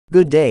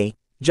Good day,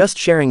 just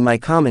sharing my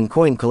common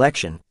coin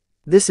collection.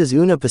 This is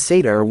una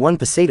peseta or 1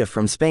 peseta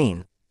from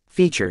Spain.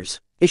 Features.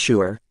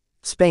 Issuer.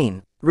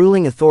 Spain.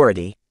 Ruling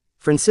authority.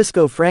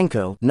 Francisco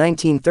Franco,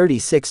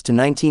 1936 to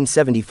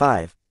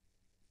 1975.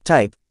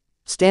 Type.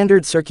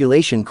 Standard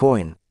circulation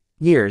coin.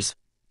 Years.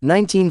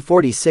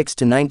 1946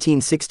 to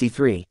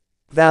 1963.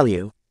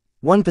 Value.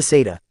 1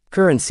 peseta.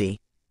 Currency.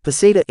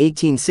 Peseta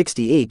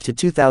 1868 to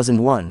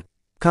 2001.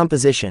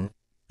 Composition.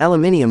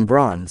 Aluminium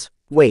bronze.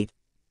 Weight.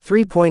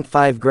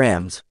 3.5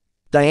 grams.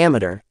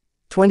 Diameter.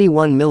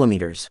 21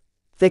 millimeters.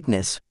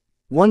 Thickness.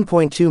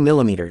 1.2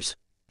 millimeters.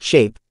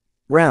 Shape.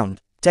 Round.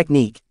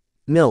 Technique.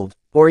 Milled.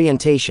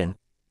 Orientation.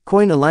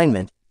 Coin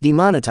alignment.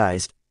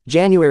 Demonetized.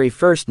 January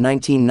 1,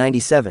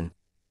 1997.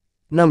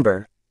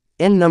 Number.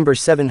 N number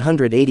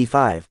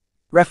 785.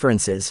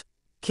 References.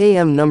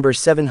 KM number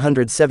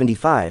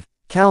 775.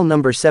 Cal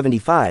number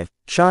 75.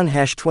 Schön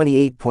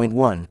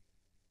 #28.1.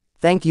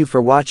 Thank you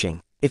for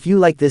watching. If you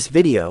like this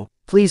video,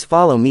 please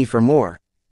follow me for more.